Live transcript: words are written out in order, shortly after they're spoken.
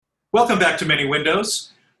Welcome back to Many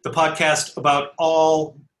Windows, the podcast about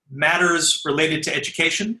all matters related to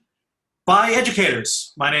education by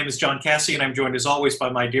educators. My name is John Cassie, and I'm joined as always by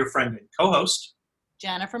my dear friend and co-host,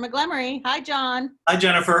 Jennifer McGlemery. Hi, John. Hi,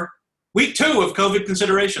 Jennifer. Week 2 of COVID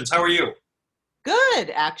considerations. How are you? Good,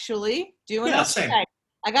 actually. Doing okay. Same.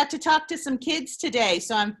 I got to talk to some kids today,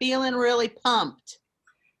 so I'm feeling really pumped.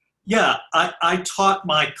 Yeah, I taught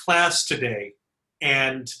my class today,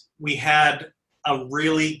 and we had a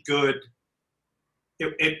really good,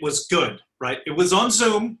 it was good, right? It was on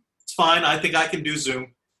Zoom. It's fine. I think I can do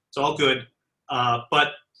Zoom. It's all good.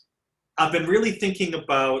 But I've been really thinking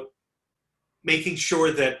about making sure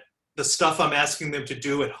that the stuff I'm asking them to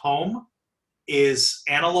do at home is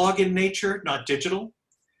analog in nature, not digital,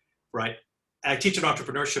 right? I teach an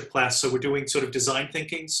entrepreneurship class, so we're doing sort of design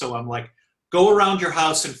thinking. So I'm like, go around your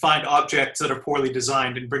house and find objects that are poorly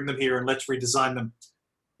designed and bring them here and let's redesign them,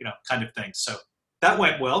 kind of thing. So that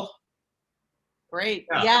went well. Great.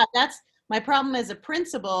 Yeah, that's my problem as a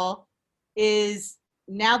principal is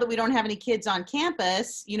now that we don't have any kids on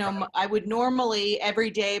campus, I would normally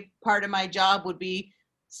every day part of my job would be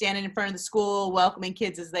standing in front of the school, welcoming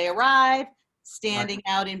kids as they arrive, standing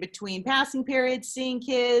out in between passing periods, seeing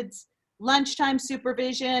kids, lunchtime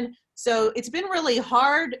supervision. So it's been really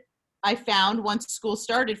hard, I found, once school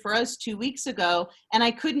started for us 2 weeks ago, and I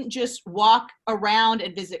couldn't just walk around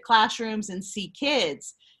and visit classrooms and see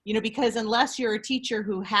kids, because unless you're a teacher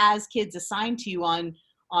who has kids assigned to you on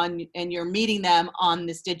and you're meeting them on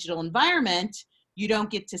this digital environment, you don't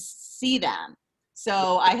get to see them.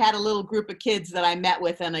 So I had a little group of kids that I met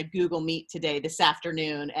with on a Google Meet today, this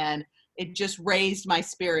afternoon, and it just raised my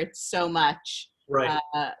spirits so much. Right.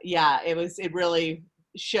 It really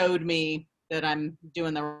showed me that I'm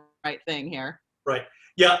doing the right thing here. Right.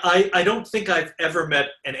 Yeah, I don't think I've ever met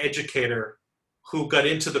an educator who got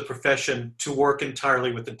into the profession to work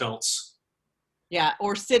entirely with adults. Yeah,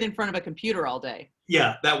 or sit in front of a computer all day.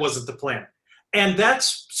 Yeah, that wasn't the plan. And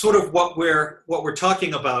that's sort of what we're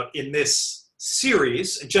talking about in this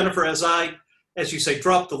series. And Jennifer, as you say,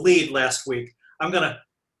 dropped the lead last week, I'm going to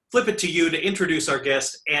flip it to you to introduce our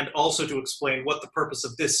guest and also to explain what the purpose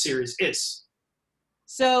of this series is.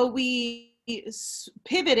 So we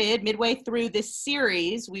pivoted midway through this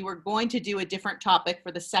series. We were going to do a different topic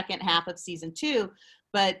for the second half of season 2.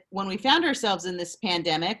 But when we found ourselves in this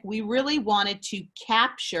pandemic, we really wanted to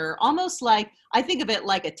capture, almost like, I think of it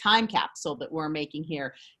like a time capsule that we're making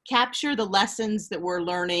here, capture the lessons that we're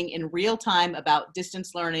learning in real time about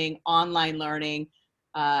distance learning, online learning,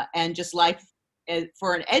 and just life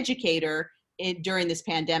for an educator during this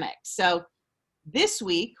pandemic. So this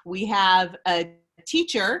week we have a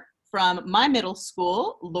teacher from my middle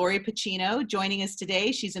school, Lori Pacino, joining us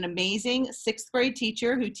today. She's an amazing 6th grade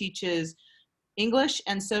teacher who teaches English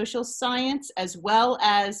and social science, as well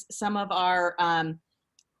as some of our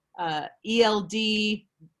ELD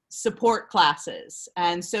support classes.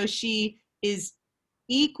 And so she is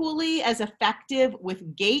equally as effective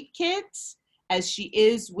with GATE kids as she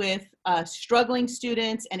is with struggling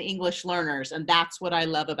students and English learners. And that's what I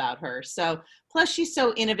love about her. So, plus she's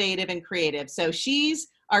so innovative and creative. So she's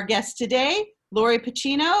our guest today. Lori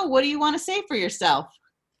Pacino, what do you want to say for yourself?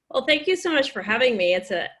 Well, thank you so much for having me.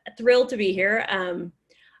 It's a thrill to be here.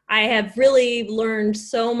 I have really learned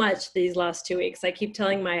so much these last 2 weeks. I keep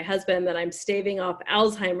telling my husband that I'm staving off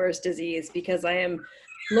Alzheimer's disease because I am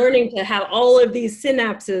learning to have all of these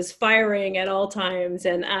synapses firing at all times.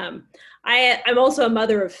 And I'm also a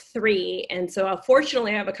mother of 3. And so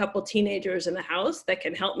fortunately, I have a couple teenagers in the house that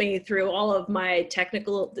can help me through all of my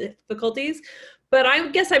technical difficulties. But I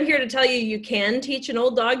guess I'm here to tell you, you can teach an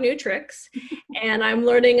old dog new tricks. And I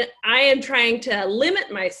am trying to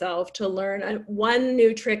limit myself to learn one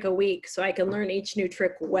new trick a week so I can learn each new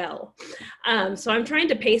trick well. So I'm trying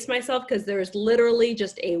to pace myself because there's literally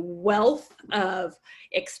just a wealth of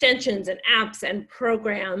extensions and apps and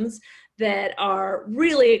programs that are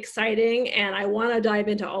really exciting. And I want to dive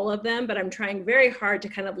into all of them, but I'm trying very hard to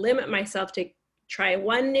kind of limit myself to try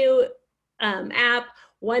one new app,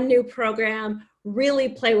 one new program, really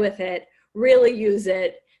play with it, really use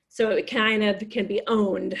it, so it kind of can be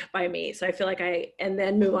owned by me. So I feel like and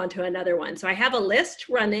then move on to another one. So I have a list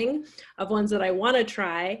running of ones that I want to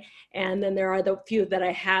try, and then there are the few that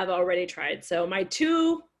I have already tried. So my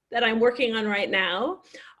 2 that I'm working on right now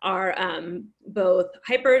are both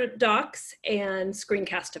HyperDocs and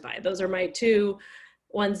Screencastify. Those are my 2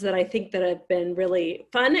 ones that I think that have been really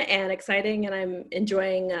fun and exciting, and I'm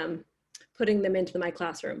enjoying putting them into my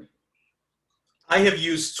classroom. I have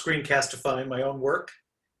used Screencastify in my own work,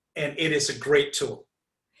 and it is a great tool.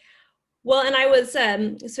 Well, and I was,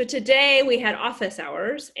 so today we had office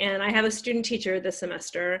hours, and I have a student teacher this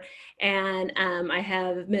semester, and I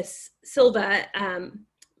have Miss Silva,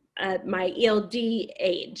 my ELD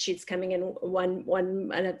aide. She's coming in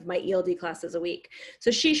one of my ELD classes a week.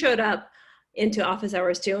 So she showed up into office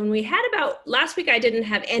hours too. And we had about, last week I didn't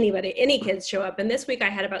have any kids show up. And this week I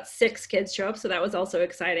had about 6 kids show up. So that was also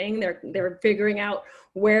exciting. They're figuring out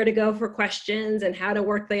where to go for questions and how to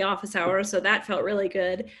work the office hours. So that felt really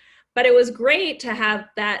good. But it was great to have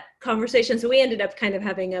that conversation. So we ended up kind of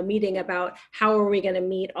having a meeting about how are we going to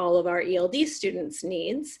meet all of our ELD students'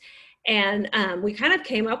 needs. And we kind of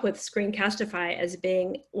came up with Screencastify as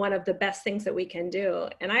being one of the best things that we can do.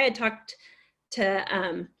 And I had talked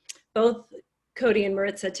to both Cody and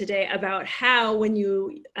Maritza today about how when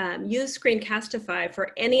you use Screencastify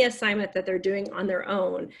for any assignment that they're doing on their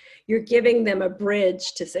own, you're giving them a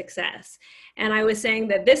bridge to success. And I was saying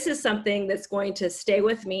that this is something that's going to stay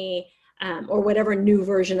with me, or whatever new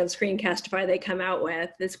version of Screencastify they come out with,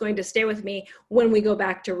 that's going to stay with me when we go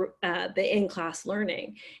back to the in-class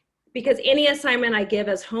learning. Because any assignment I give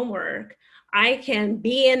as homework, I can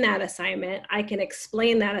be in that assignment, I can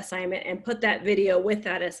explain that assignment and put that video with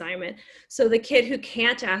that assignment. So the kid who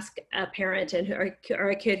can't ask a parent or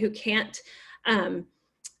a kid who can't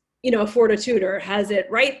afford a tutor has it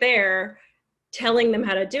right there telling them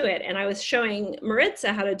how to do it. And I was showing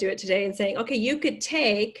Maritza how to do it today and saying, okay, you could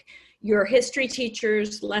take your history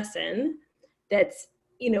teacher's lesson that's,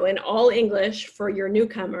 in all English for your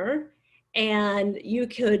newcomer, and you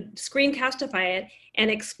could Screencastify it and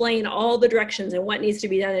explain all the directions and what needs to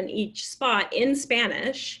be done in each spot in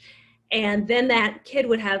Spanish. And then that kid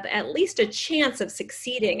would have at least a chance of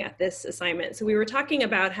succeeding at this assignment. So we were talking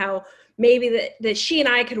about how maybe that she and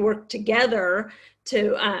I could work together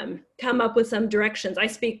to come up with some directions. I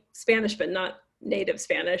speak Spanish, but not native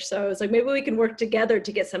Spanish. So I was like, maybe we can work together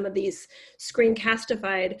to get some of these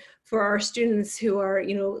Screencastified for our students who are,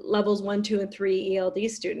 levels 1, 2, and 3 ELD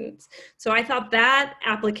students. So I thought that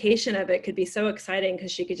application of it could be so exciting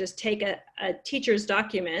because she could just take a teacher's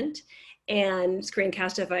document and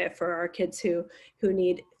Screencastify it for our kids who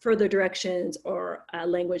need further directions or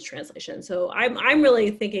language translation. So I'm really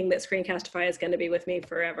thinking that Screencastify is going to be with me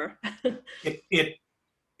forever.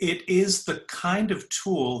 It is the kind of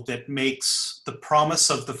tool that makes the promise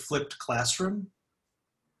of the flipped classroom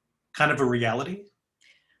kind of a reality,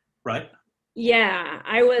 right? Yeah,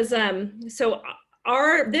 I was,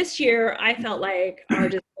 this year I felt like our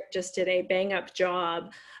district just did a bang up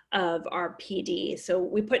job of our PD. So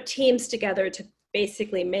we put teams together to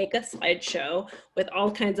basically make a slideshow with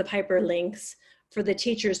all kinds of hyperlinks for the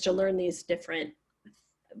teachers to learn these different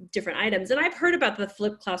items. And I've heard about the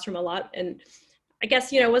flipped classroom a lot, and I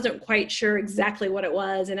guess, I wasn't quite sure exactly what it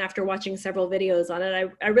was. And after watching several videos on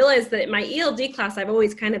it, I realized that my ELD class, I've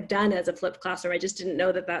always kind of done as a flipped classroom. I just didn't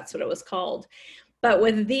know that that's what it was called. But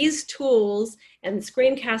with these tools and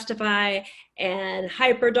Screencastify and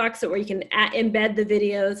HyperDocs where you can embed the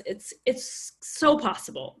videos, it's so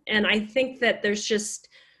possible. And I think that there's just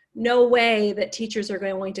no way that teachers are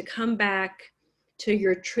going to come back to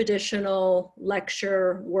your traditional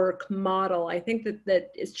lecture work model. I think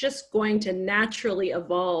that it's just going to naturally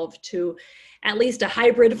evolve to at least a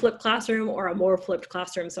hybrid flipped classroom or a more flipped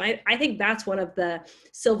classroom. So I think that's one of the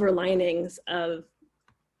silver linings of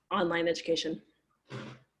online education.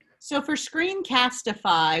 So for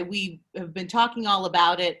Screencastify, we have been talking all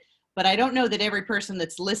about it, but I don't know that every person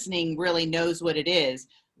that's listening really knows what it is.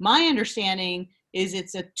 My understanding is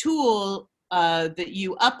it's a tool that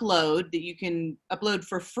you can upload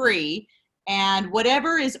for free, and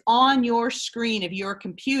whatever is on your screen of your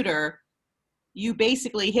computer, you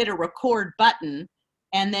basically hit a record button,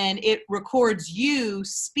 and then it records you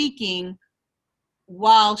speaking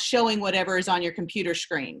while showing whatever is on your computer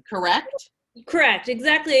screen, correct? Correct,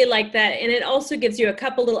 exactly like that. And it also gives you a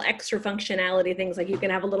couple little extra functionality things, like you can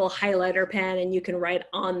have a little highlighter pen and you can write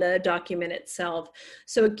on the document itself.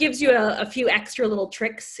 So it gives you a few extra little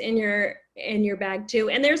tricks in your bag too.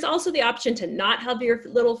 And there's also the option to not have your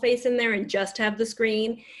little face in there and just have the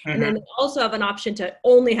screen. Mm-hmm. And then they also have an option to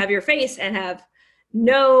only have your face and have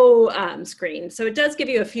no screen. So it does give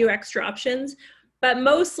you a few extra options, but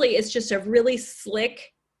mostly it's just a really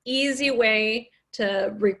slick, easy way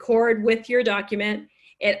to record with your document.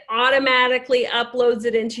 It automatically uploads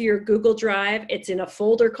it into your Google Drive. It's in a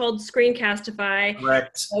folder called Screencastify.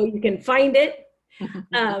 Correct. So you can find it.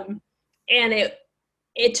 And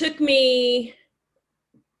it took me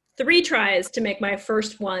 3 tries to make my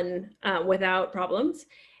first one without problems.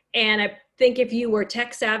 And I think if you were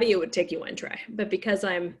tech savvy, it would take you 1 try. But because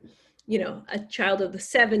I'm, a child of the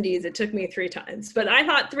 70s, it took me 3 times. But I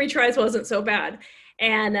thought 3 tries wasn't so bad.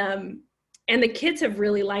 And And the kids have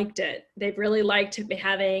really liked it. They've really liked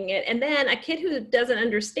having it. And then a kid who doesn't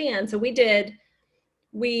understand, so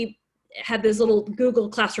we had this little Google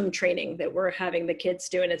Classroom training that we're having the kids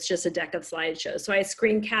do, and it's just a deck of slideshows. So I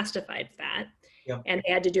screencastified that. Yep. And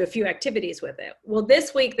they had to do a few activities with it. Well,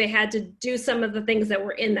 this week they had to do some of the things that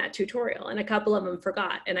were in that tutorial, and a couple of them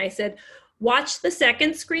forgot. And I said, watch the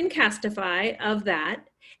second screencastify of that.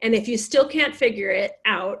 And if you still can't figure it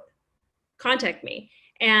out, contact me.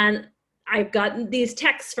 And I've gotten these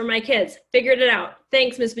texts from my kids, figured it out.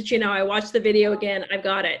 Thanks, Ms. Pacino. I watched the video again. I've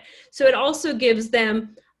got it. So it also gives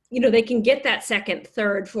them, they can get that second,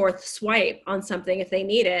 third, fourth swipe on something if they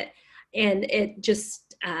need it. And it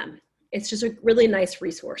just, it's just a really nice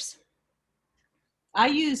resource. I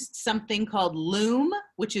used something called Loom,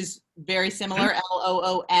 which is very similar,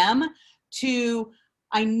 Loom,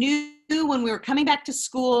 I knew when we were coming back to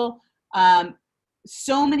school,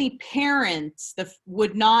 so many parents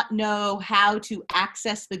would not know how to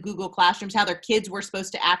access the Google Classrooms, how their kids were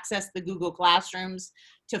supposed to access the Google Classrooms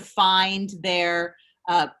to find their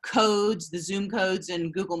codes, the Zoom codes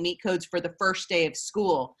and Google Meet codes for the first day of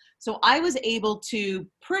school. So I was able to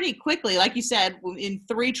pretty quickly, like you said, in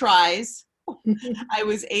 3 tries, I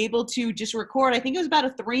was able to just record, I think it was about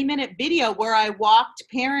a 3-minute video where I walked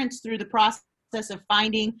parents through the process of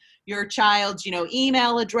finding your child's,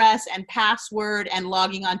 email address and password and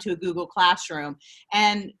logging onto a Google Classroom.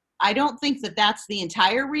 And I don't think that that's the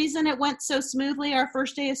entire reason it went so smoothly our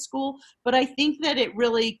first day of school, but I think that it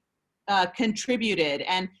really contributed.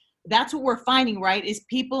 And that's what we're finding, right, is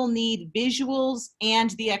people need visuals and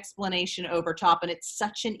the explanation over top. And it's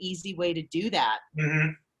such an easy way to do that. Mm-hmm.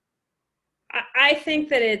 I think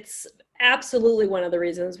that it's absolutely one of the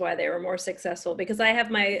reasons why they were more successful, because I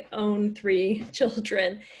have my own 3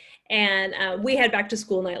 children, and we had back to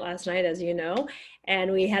school night last night, as you know,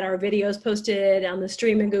 and we had our videos posted on the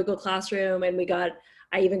stream in Google Classroom, and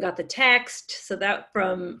I even got the text, so that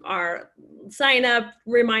from our sign up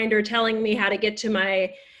reminder telling me how to get to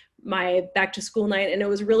my back to school night, and it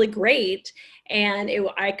was really great. And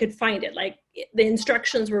I could find it, like the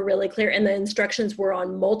instructions were really clear, and the instructions were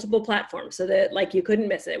on multiple platforms, so that like you couldn't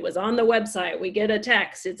miss it. It was on the website, we get a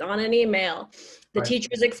text, it's on an email. The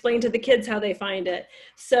teachers explain to the kids how they find it.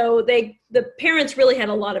 So the parents really had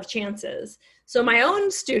a lot of chances. So my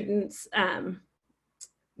own students,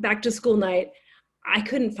 back to school night, I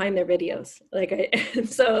couldn't find their videos.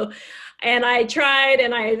 And I tried,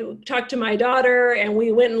 and I talked to my daughter, and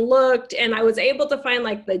we went and looked, and I was able to find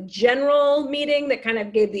like the general meeting that kind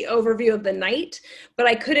of gave the overview of the night, but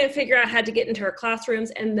I couldn't figure out how to get into her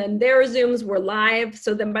classrooms. And then their Zooms were live.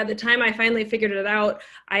 So then by the time I finally figured it out,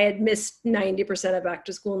 I had missed 90% of back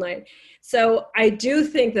to school night. So I do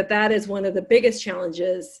think that that is one of the biggest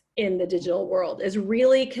challenges in the digital world, is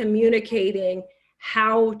really communicating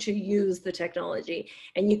how to use the technology.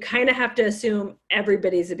 And you kind of have to assume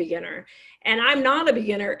everybody's a beginner. And I'm not a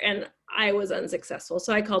beginner, and I was unsuccessful.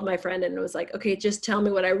 So I called my friend and was like, okay, just tell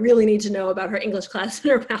me what I really need to know about her English class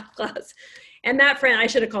and her math class. And that friend, I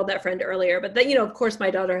should have called that friend earlier, but then, of course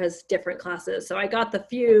my daughter has different classes. So I got the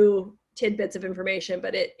few tidbits of information,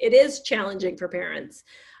 but it is challenging for parents.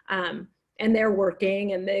 And they're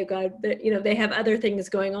working, and they've got, they have other things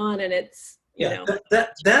going on, and it's,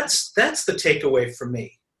 that's the takeaway for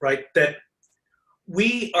me, right? That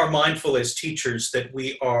we are mindful as teachers that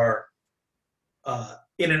we are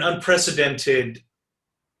in an unprecedented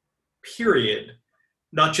period,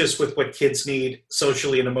 not just with what kids need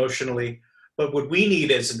socially and emotionally, but what we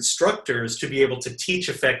need as instructors to be able to teach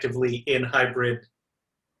effectively in hybrid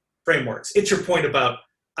frameworks. It's your point about,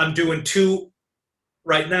 I'm doing 2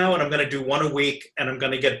 right now, and I'm going to do 1 a week, and I'm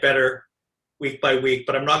going to get better week by week,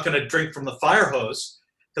 but I'm not going to drink from the fire hose,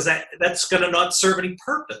 because that's going to not serve any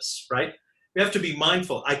purpose, right? We have to be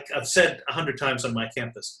mindful. I've said 100 times on my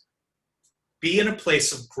campus, be in a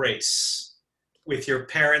place of grace with your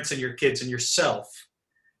parents and your kids and yourself,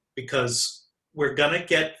 because we're going to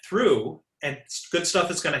get through, and good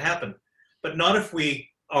stuff is going to happen, but not if we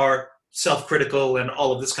are self-critical and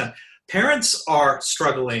all of this kind. Parents are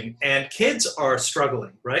struggling and kids are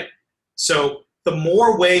struggling, right? So the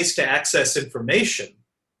more ways to access information,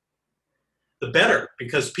 the better,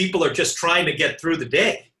 because people are just trying to get through the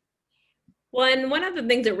day. Well, and one of the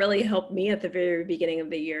things that really helped me at the very beginning of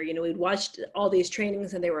the year, we'd watched all these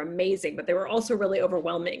trainings and they were amazing, but they were also really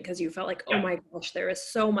overwhelming, because you felt like, oh my gosh, there is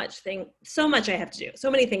so much I have to do,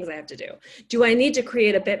 so many things I have to do. Do I need to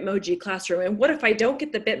create a Bitmoji classroom? And what if I don't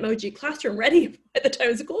get the Bitmoji classroom ready by the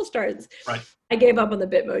time school starts? Right. I gave up on the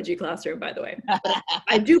Bitmoji classroom, by the way.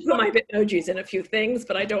 I do put my Bitmojis in a few things,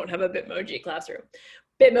 but I don't have a Bitmoji classroom.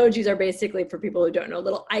 Bitmojis are basically, for people who don't know,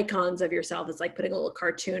 little icons of yourself. It's like putting a little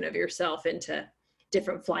cartoon of yourself into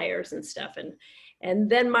different flyers and stuff. And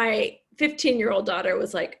then my 15-year-old daughter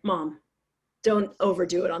was like, Mom, don't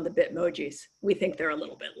overdo it on the Bitmojis. We think they're a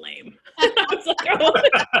little bit lame. I was like, oh.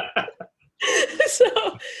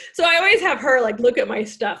 So I always have her like look at my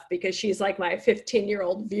stuff, because she's like my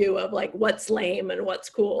 15-year-old view of like what's lame and what's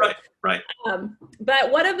cool. Right.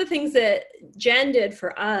 But one of the things that Jen did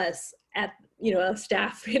for us at, a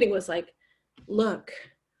staff meeting was like, look,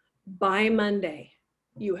 by Monday,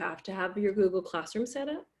 you have to have your Google Classroom set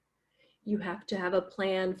up. You have to have a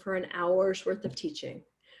plan for an hour's worth of teaching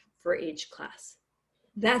for each class.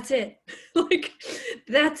 That's it. Like,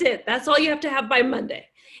 that's it. That's all you have to have by Monday.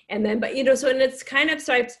 And then, but, so, and it's kind of,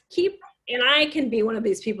 so I can be one of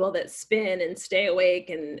these people that spin and stay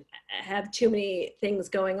awake and have too many things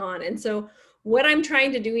going on. And so what I'm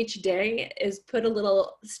trying to do each day is put a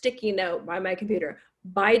little sticky note by my computer.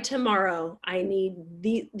 By tomorrow, I need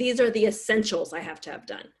these are the essentials I have to have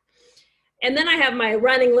done. And then I have my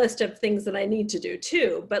running list of things that I need to do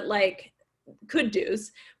too, but like could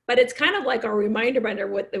do's. But it's kind of like our reminder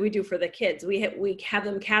what we do for the kids. We have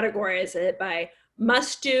them categorize it by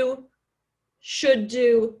must do, should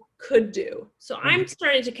do, could do. So I'm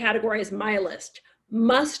starting to categorize my list.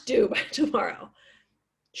 Must do by tomorrow,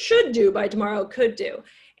 should do by tomorrow, could do.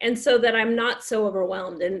 And so that I'm not so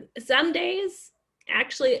overwhelmed. And some days,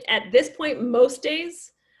 actually at this point, most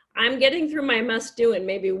days, I'm getting through my must do and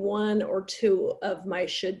maybe one or two of my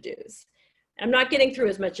should do's. I'm not getting through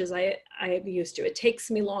as much as I used to. It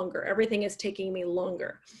takes me longer. Everything is taking me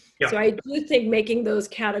longer. Yeah. So I do think making those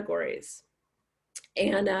categories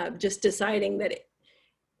and just deciding that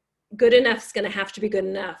good enough is going to have to be good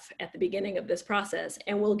enough at the beginning of this process,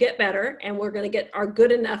 and we'll get better, and we're going to get our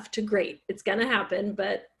good enough to great. It's going to happen,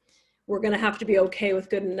 but we're going to have to be okay with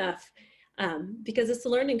good enough because it's a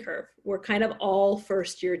learning curve. We're kind of all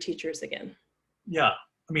first-year teachers again. Yeah.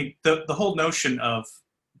 I mean, the whole notion of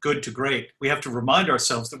good to great, we have to remind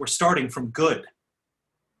ourselves that we're starting from good,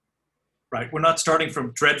 right? We're not starting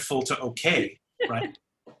from dreadful to okay, right?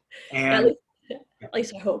 And at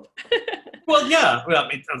least I hope. Well, yeah. Well, I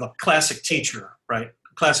mean, the classic teacher, right?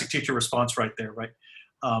 Classic teacher response right there, right?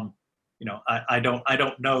 I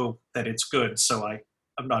don't know that it's good, so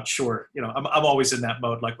I'm not sure. I'm always in that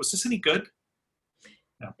mode. Like, was this any good?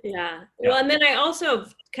 Yeah. Well, and then I also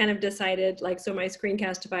kind of decided, like, so my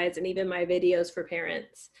screencastifieds and even my videos for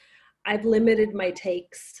parents, I've limited my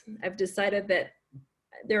takes. I've decided that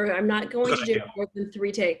I'm not going to do more than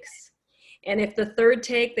 3 takes. And if the third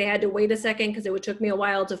take, they had to wait a second because it took me a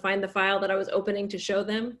while to find the file that I was opening to show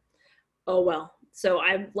them. Oh, well. So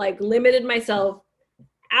I've like limited myself.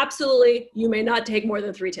 Absolutely, you may not take more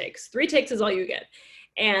than 3 takes. 3 takes is all you get.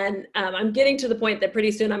 And I'm getting to the point that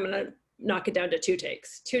pretty soon I'm going to knock it down to 2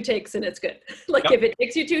 takes. 2 takes and it's good. Like if it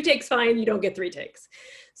takes you 2 takes, fine, you don't get 3 takes.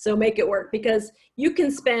 So make it work, because you can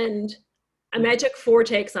spend, I took 4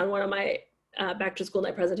 takes on one of my back to school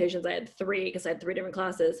night presentations. I had 3 because I had 3 different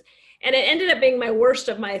classes. And it ended up being my worst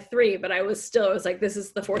of my 3, but I was like, this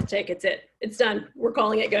is the 4th take. It's done. We're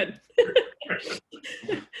calling it good.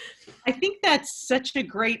 I think that's such a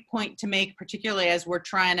great point to make, particularly as we're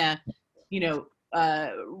trying to,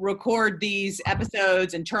 record these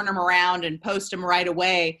episodes and turn them around and post them right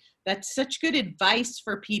away. That's such good advice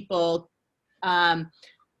for people.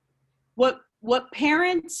 What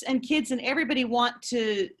parents and kids and everybody want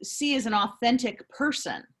to see is an authentic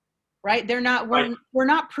person, right? We're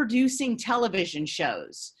not producing television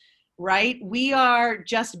shows, right? We are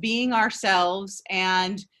just being ourselves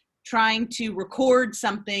and trying to record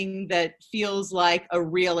something that feels like a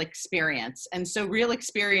real experience. And so real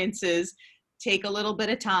experiences take a little bit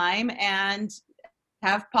of time and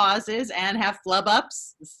have pauses and have flub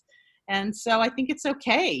ups. And so I think it's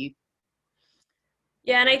okay.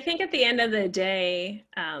 Yeah, and I think at the end of the day,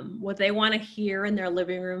 what they want to hear in their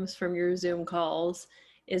living rooms from your Zoom calls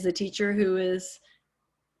is a teacher who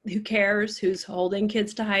cares, who's holding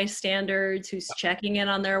kids to high standards, who's checking in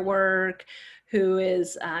on their work, who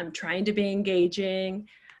is trying to be engaging.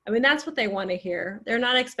 I mean, that's what they want to hear. They're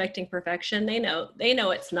not expecting perfection. They know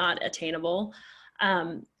it's not attainable.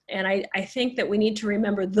 And I think that we need to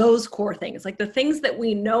remember those core things, like the things that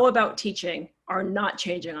we know about teaching are not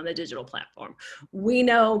changing on the digital platform. We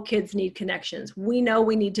know kids need connections. We know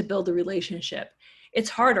we need to build a relationship. It's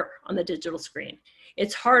harder on the digital screen.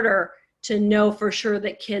 It's harder to know for sure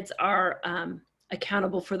that kids are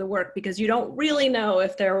accountable for the work, because you don't really know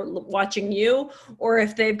if they're watching you or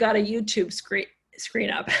if they've got a YouTube screen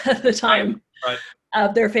up at the time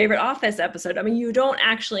of their favorite Office episode. I mean, you don't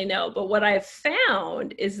actually know. But what I've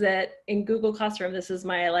found is that in Google Classroom, this is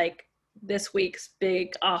my this week's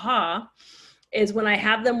big aha is when I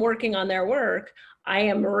have them working on their work, I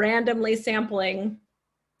am randomly sampling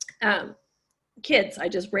kids. I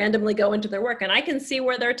just randomly go into their work and I can see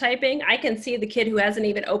where they're typing. I can see the kid who hasn't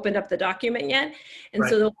even opened up the document yet. And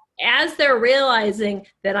so as they're realizing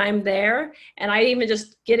that I'm there, and I even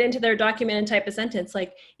just get into their document and type a sentence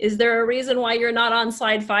like, is there a reason why you're not on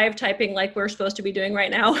slide 5 typing like we're supposed to be doing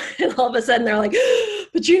right now? And all of a sudden they're like,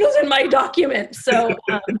 but Gino's in my document. So,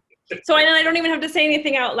 so I don't even have to say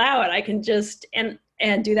anything out loud. I can just, and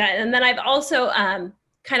do that. And then I've also,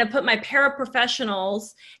 kind of put my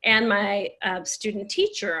paraprofessionals and my student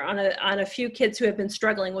teacher on a few kids who have been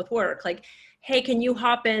struggling with work. Like, hey, can you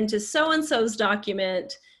hop into so-and-so's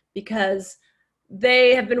document because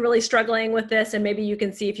they have been really struggling with this, and maybe you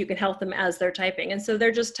can see if you can help them as they're typing. And so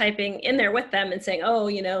they're just typing in there with them and saying, oh,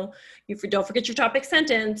 you know, don't forget your topic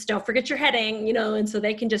sentence, don't forget your heading, you know, and so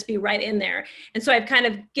they can just be right in there. And so I've kind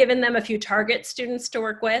of given them a few target students to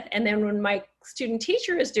work with. And then when my student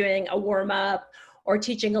teacher is doing a warm-up or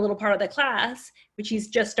teaching a little part of the class, which he's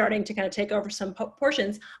just starting to kind of take over some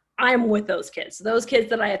portions, I'm with those kids. Those kids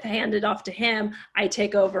that I have handed off to him, I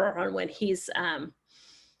take over on when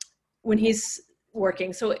he's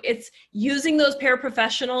working. So it's using those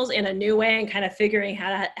paraprofessionals in a new way and kind of figuring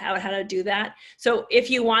how to do that. So if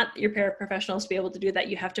you want your paraprofessionals to be able to do that,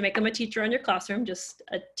 you have to make them a teacher on your classroom, just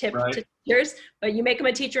a tip to teachers, but you make them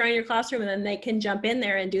a teacher on your classroom and then they can jump in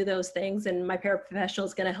there and do those things. And my paraprofessional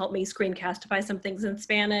is going to help me screencastify some things in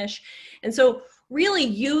Spanish. And so really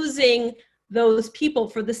using those people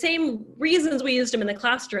for the same reasons we used them in the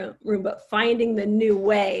classroom, but finding the new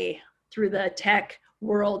way through the tech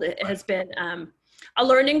world. It has been a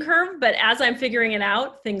learning curve, but as I'm figuring it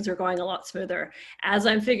out, things are going a lot smoother. As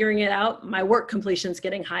I'm figuring it out, my work completion is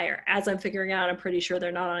getting higher. As I'm figuring out, I'm pretty sure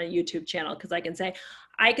they're not on a YouTube channel because I can say,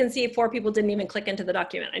 I can see 4 people didn't even click into the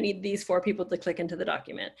document. I need these 4 people to click into the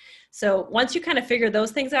document. So once you kind of figure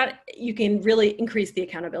those things out, you can really increase the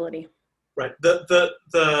accountability. Right.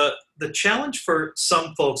 The challenge for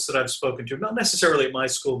some folks that I've spoken to, not necessarily at my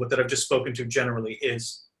school, but that I've just spoken to generally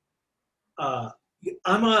is,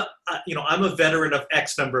 I'm a veteran of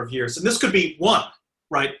X number of years, and this could be 1,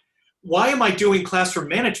 right? Why am I doing classroom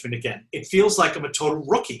management again? It feels like I'm a total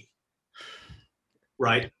rookie,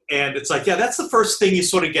 right? And it's like, yeah, that's the first thing you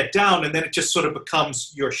sort of get down, and then it just sort of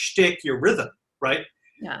becomes your shtick, your rhythm, right?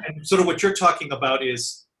 Yeah. And sort of what you're talking about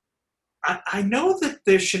is, I know that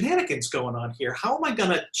there's shenanigans going on here. How am I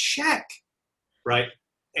going to check, right?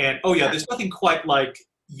 And, oh yeah, there's nothing quite like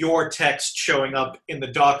your text showing up in the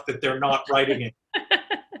doc that they're not writing it,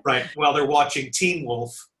 right, while they're watching Teen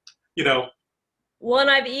Wolf, you know. Well, and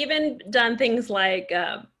I've even done things like,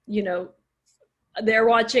 you know, they're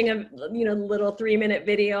watching a little 3-minute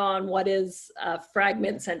video on what is a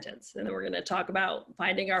fragment sentence. And then we're going to talk about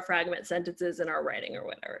finding our fragment sentences in our writing or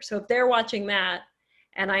whatever. So if they're watching that,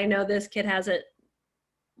 and I know this kid hasn't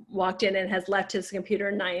walked in and has left his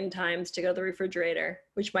computer 9 times to go to the refrigerator,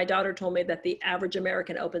 which my daughter told me that the average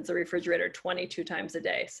American opens the refrigerator 22 times a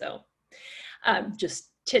day. So just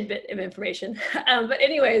tidbit of information. But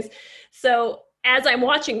anyways, so as I'm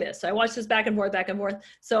watching this, so I watch this back and forth.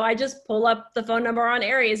 So I just pull up the phone number on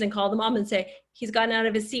Aries and call the mom and say, he's gotten out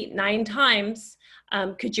of his seat 9 times.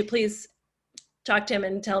 Could you please talk to him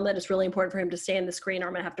and tell him that it's really important for him to stay in the screen, or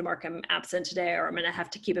I'm gonna have to mark him absent today, or I'm gonna have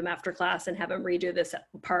to keep him after class and have him redo this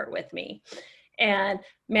part with me. And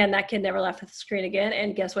man, that kid never left the screen again.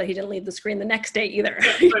 And guess what? He didn't leave the screen the next day either.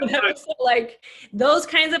 So like those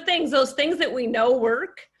kinds of things, those things that we know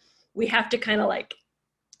work, we have to kind of like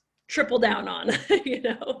triple down on, you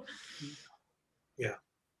know? Yeah.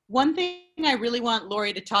 One thing I really want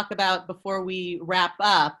Lori to talk about before we wrap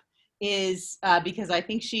up is because I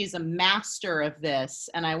think she's a master of this.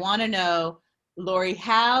 And I want to know, Lori,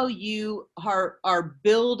 how you are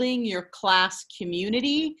building your class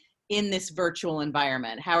community in this virtual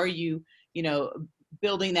environment. How are you,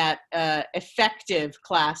 building that effective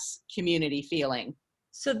class community feeling?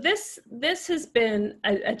 So this has been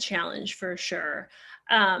a challenge for sure.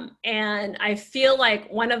 And I feel like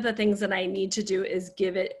one of the things that I need to do is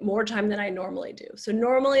give it more time than I normally do. So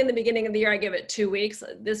normally in the beginning of the year, I give it 2 weeks.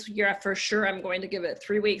 This year, for sure, I'm going to give it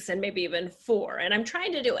 3 weeks and maybe even 4. And I'm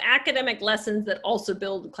trying to do academic lessons that also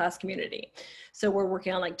build class community. So we're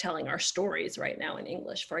working on like telling our stories right now in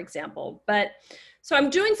English, for example. But so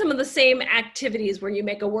I'm doing some of the same activities where you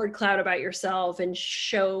make a word cloud about yourself and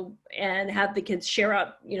show and have the kids share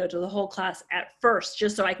out, to the whole class at first,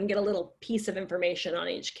 just so I can get a little piece of information on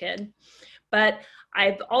each kid. But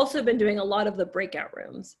I've also been doing a lot of the breakout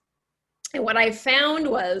rooms. And what I found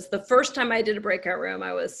was the first time I did a breakout room,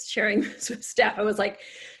 I was sharing this with staff. I was like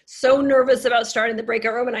so nervous about starting the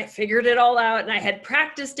breakout room, and I figured it all out. And I had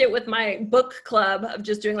practiced it with my book club of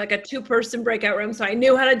just doing like a 2-person breakout room. So I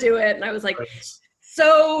knew how to do it. And I was like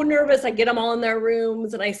so nervous. I get them all in their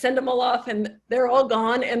rooms and I send them all off and they're all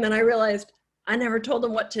gone. And then I realized I never told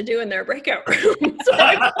them what to do in their breakout room. So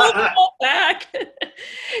I pulled them all back.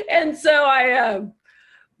 And so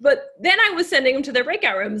but then I was sending them to their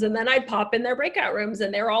breakout rooms, and then I'd pop in their breakout rooms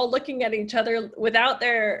and they're all looking at each other without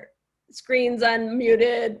their screens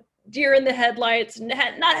unmuted, deer in the headlights,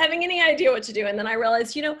 not having any idea what to do. And then I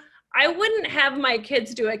realized, I wouldn't have my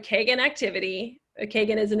kids do a Kagan activity. A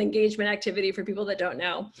Kagan is an engagement activity for people that don't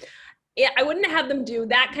know. I wouldn't have them do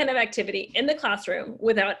that kind of activity in the classroom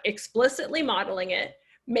without explicitly modeling it,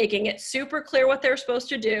 making it super clear what they're supposed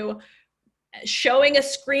to do, showing a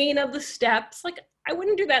screen of the steps. Like, I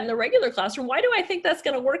wouldn't do that in the regular classroom. Why do I think that's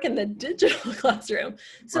going to work in the digital classroom?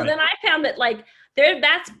 So then I found that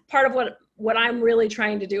that's part of what I'm really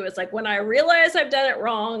trying to do is like, when I realize I've done it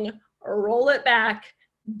wrong, or roll it back,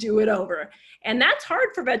 do it over. And that's hard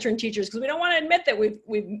for veteran teachers because we don't want to admit that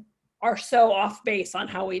we are so off base on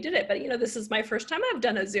how we did it. But this is my first time I've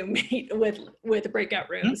done a Zoom meet with a breakout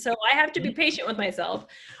room. So I have to be patient with myself.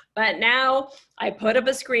 But now I put up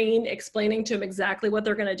a screen explaining to them exactly what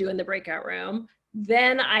they're going to do in the breakout room.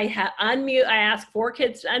 Then I ask 4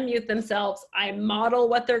 kids to unmute themselves. I model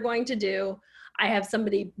what they're going to do. I have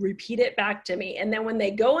somebody repeat it back to me. And then when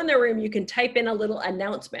they go in their room, you can type in a little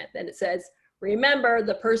announcement. Then it says, remember,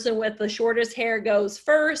 the person with the shortest hair goes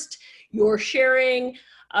first. You're sharing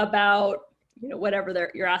about,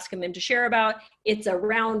 whatever you're asking them to share about. It's a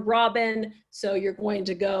round robin. So you're going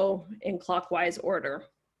to go in clockwise order.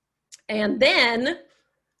 And then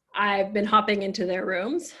I've been hopping into their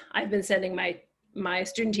rooms. I've been sending my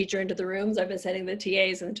student teacher into the rooms. I've been sending the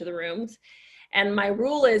TAs into the rooms. And my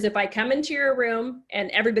rule is if I come into your room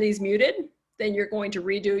and everybody's muted, then you're going to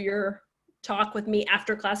redo your talk with me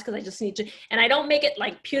after class because I just need to, and I don't make it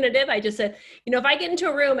like punitive. I just said, if I get into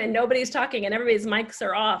a room and nobody's talking and everybody's mics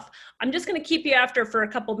are off, I'm just going to keep you after for a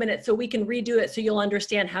couple minutes so we can redo it so you'll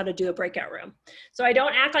understand how to do a breakout room. So I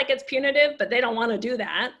don't act like it's punitive, but they don't want to do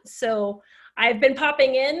that. So I've been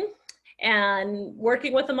popping in and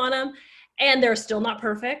working with them on them. And they're still not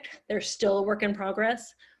perfect. They're still a work in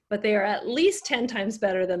progress, but they are at least 10 times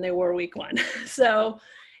better than they were week 1. So,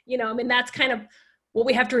 that's kind of what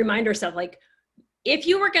we have to remind ourselves. Like, if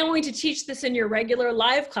you were going to teach this in your regular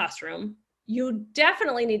live classroom, you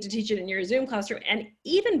definitely need to teach it in your Zoom classroom, and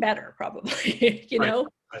even better, probably, know?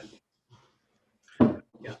 Right.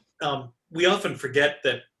 Yeah. We often forget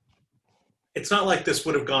that it's not like this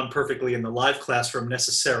would have gone perfectly in the live classroom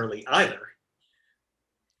necessarily either.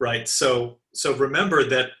 Right. So remember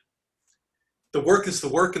that the work is the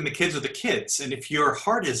work and the kids are the kids. And if your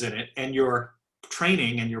heart is in it and your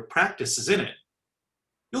training and your practice is in it,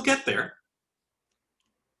 you'll get there.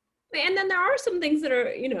 And then there are some things that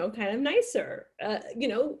are, kind of nicer.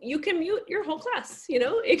 You can mute your whole class,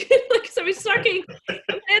 it can, like somebody's talking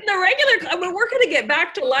in the regular, we're going to get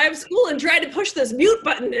back to live school and try to push this mute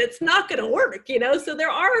button. It's not going to work, so there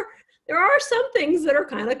are some things that are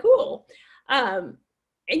kind of cool. And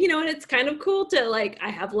it's kind of cool to I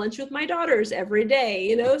have lunch with my daughters every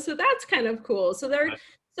day, so that's kind of cool. So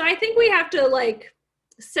I think we have to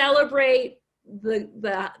celebrate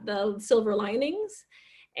the silver linings.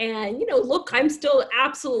 And, look, I'm still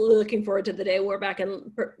absolutely looking forward to the day we're back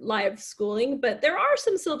in live schooling, but there are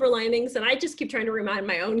some silver linings, and I just keep trying to remind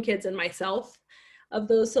my own kids and myself of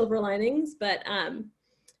those silver linings. But,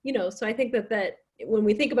 so I think that when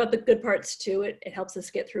we think about the good parts too, it helps us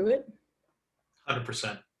get through it.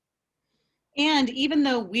 100%. And even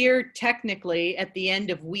though we're technically at the end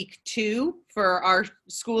of week 2 for our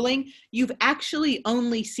schooling, you've actually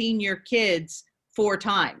only seen your kids 4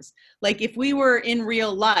 times. Like if we were in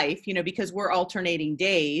real life, because we're alternating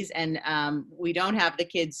days and we don't have the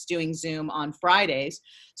kids doing Zoom on Fridays.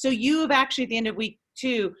 So you have actually at the end of week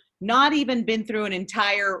 2, not even been through an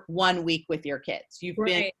entire 1 week with your kids. You've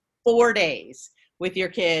been 4 days with your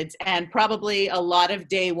kids, and probably a lot of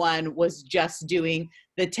day 1 was just doing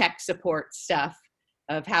the tech support stuff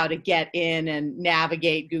of how to get in and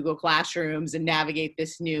navigate Google Classrooms and navigate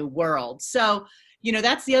this new world. So,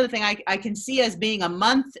 that's the other thing I can see as being a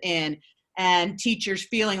month in and teachers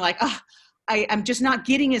feeling like, I'm just not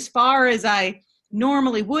getting as far as I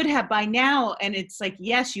normally would have by now. And it's like,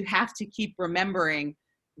 yes, you have to keep remembering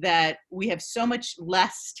that we have so much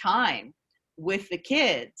less time with the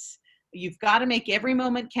kids. You've got to make every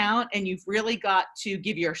moment count, and you've really got to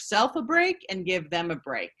give yourself a break and give them a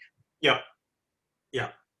break. Yeah. Yeah.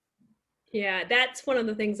 Yeah, that's one of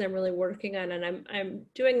the things I'm really working on, and I'm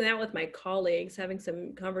doing that with my colleagues, having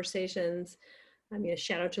some conversations. I mean, a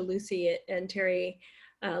shout out to Lucy and Terry,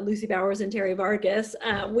 Lucy Bowers and Terry Vargas.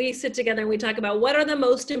 We sit together and we talk about what are the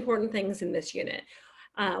most important things in this unit.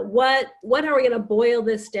 What are we going to boil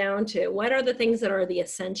this down to? What are the things that are the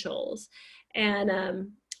essentials?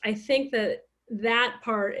 And I think that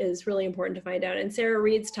part is really important to find out. And Sarah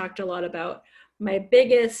Reed's talked a lot about my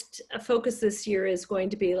biggest focus this year is going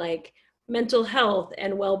to be like mental health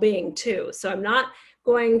and well-being too. So I'm not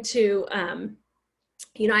going to, I'm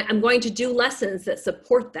going to do lessons that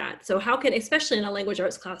support that. So how can, especially in a language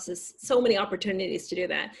arts classes, so many opportunities to do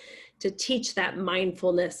that, to teach that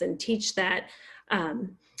mindfulness and teach that,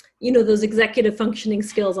 those executive functioning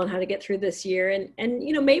skills on how to get through this year. And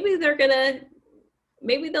maybe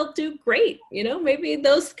they'll do great, maybe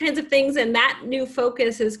those kinds of things. And that new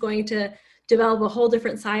focus is going to develop a whole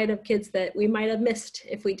different side of kids that we might have missed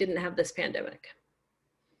if we didn't have this pandemic.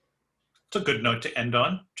 It's a good note to end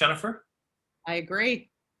on, Jennifer. I agree.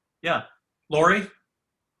 Yeah. Lori,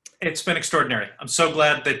 it's been extraordinary. I'm so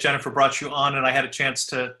glad that Jennifer brought you on and I had a chance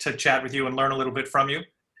to chat with you and learn a little bit from you.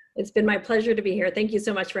 It's been my pleasure to be here. Thank you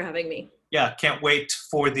so much for having me. Yeah, can't wait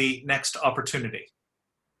for the next opportunity.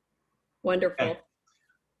 Wonderful. Okay.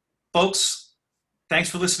 Folks, thanks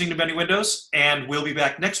for listening to Many Windows, and we'll be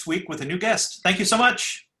back next week with a new guest. Thank you so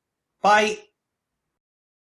much. Bye.